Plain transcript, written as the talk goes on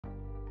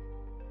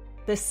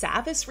The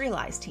Savvas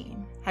Realize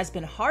team has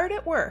been hard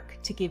at work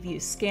to give you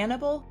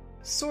scannable,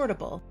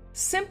 sortable,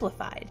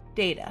 simplified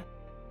data.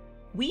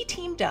 We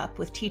teamed up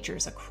with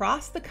teachers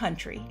across the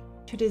country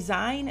to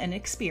design an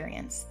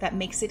experience that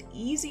makes it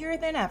easier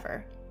than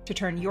ever to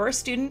turn your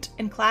student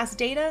and class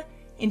data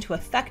into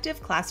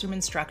effective classroom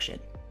instruction.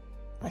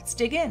 Let's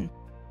dig in.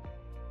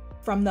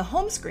 From the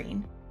home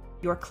screen,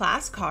 your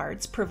class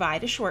cards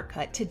provide a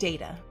shortcut to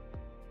data.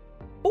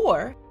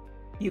 Or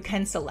you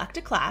can select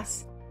a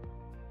class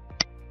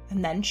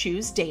and then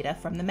choose data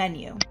from the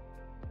menu.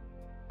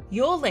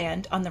 You'll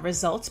land on the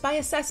Results by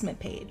Assessment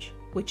page,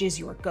 which is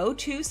your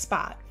go-to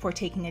spot for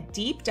taking a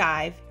deep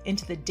dive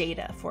into the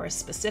data for a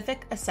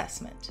specific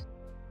assessment.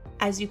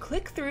 As you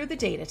click through the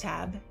Data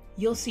tab,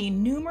 you'll see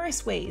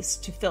numerous ways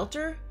to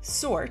filter,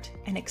 sort,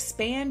 and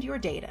expand your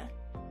data.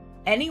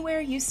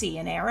 Anywhere you see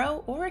an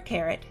arrow or a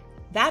caret,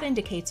 that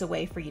indicates a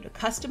way for you to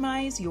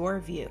customize your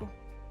view.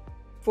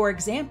 For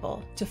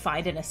example, to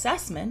find an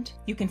assessment,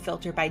 you can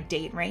filter by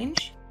date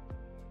range,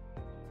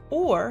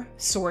 or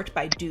sort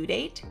by due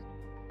date,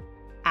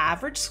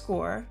 average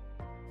score,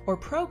 or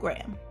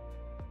program.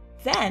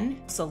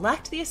 Then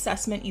select the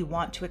assessment you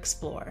want to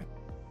explore.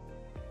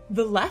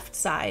 The left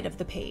side of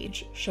the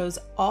page shows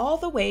all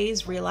the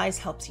ways Realize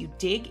helps you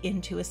dig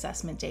into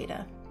assessment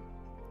data.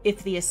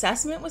 If the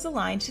assessment was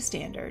aligned to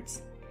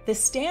standards, the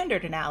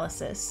standard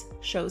analysis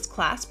shows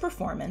class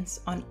performance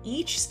on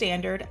each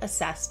standard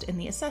assessed in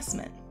the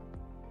assessment.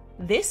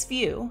 This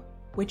view,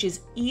 which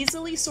is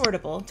easily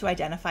sortable to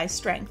identify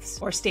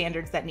strengths or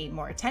standards that need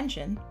more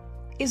attention,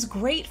 is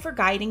great for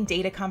guiding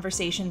data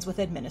conversations with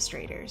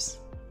administrators.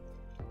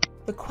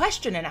 The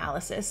question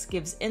analysis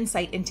gives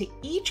insight into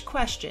each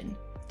question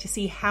to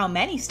see how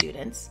many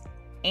students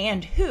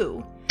and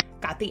who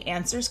got the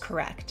answers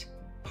correct,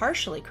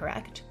 partially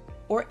correct,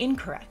 or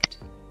incorrect.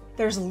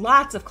 There's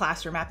lots of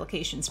classroom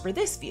applications for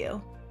this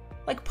view,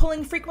 like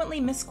pulling frequently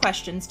missed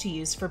questions to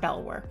use for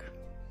bell work.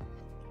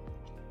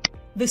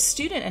 The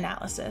student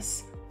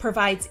analysis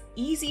provides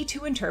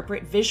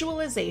easy-to-interpret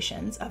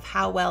visualizations of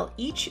how well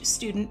each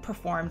student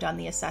performed on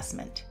the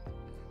assessment.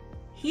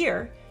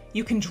 Here,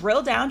 you can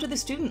drill down to the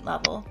student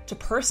level to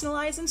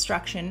personalize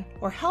instruction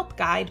or help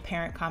guide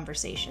parent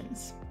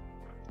conversations.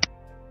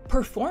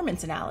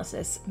 Performance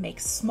analysis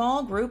makes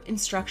small group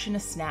instruction a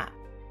snap.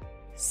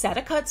 Set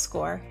a cut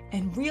score,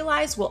 and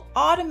Realize will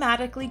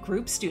automatically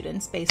group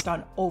students based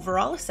on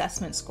overall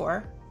assessment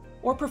score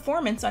or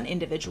performance on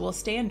individual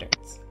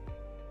standards.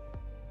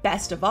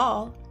 Best of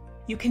all,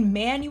 you can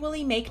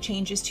manually make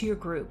changes to your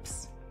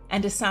groups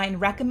and assign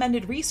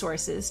recommended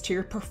resources to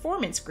your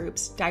performance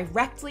groups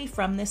directly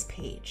from this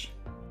page.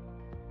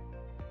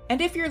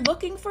 And if you're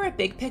looking for a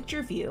big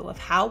picture view of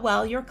how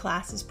well your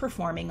class is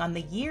performing on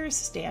the year's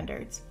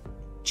standards,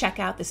 check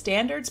out the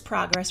Standards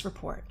Progress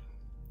Report.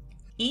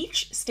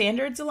 Each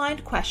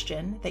standards-aligned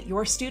question that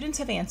your students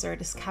have answered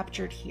is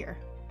captured here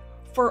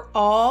for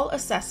all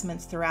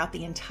assessments throughout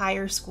the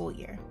entire school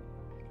year.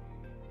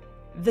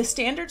 The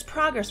Standards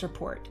Progress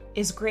Report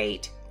is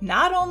great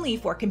not only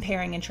for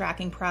comparing and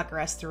tracking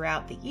progress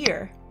throughout the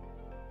year,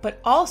 but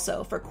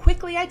also for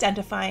quickly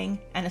identifying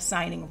and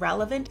assigning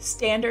relevant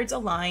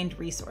standards-aligned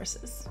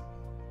resources.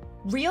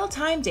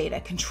 Real-time data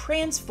can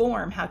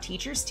transform how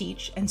teachers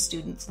teach and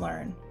students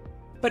learn,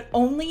 but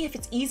only if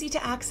it's easy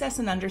to access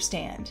and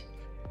understand.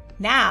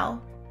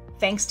 Now,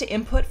 thanks to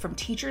input from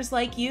teachers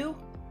like you,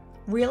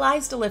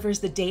 Realize delivers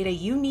the data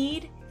you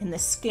need in the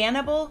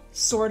scannable,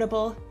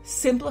 sortable,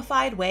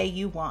 simplified way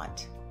you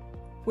want.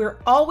 We're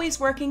always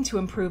working to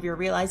improve your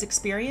Realize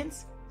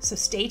experience, so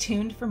stay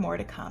tuned for more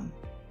to come.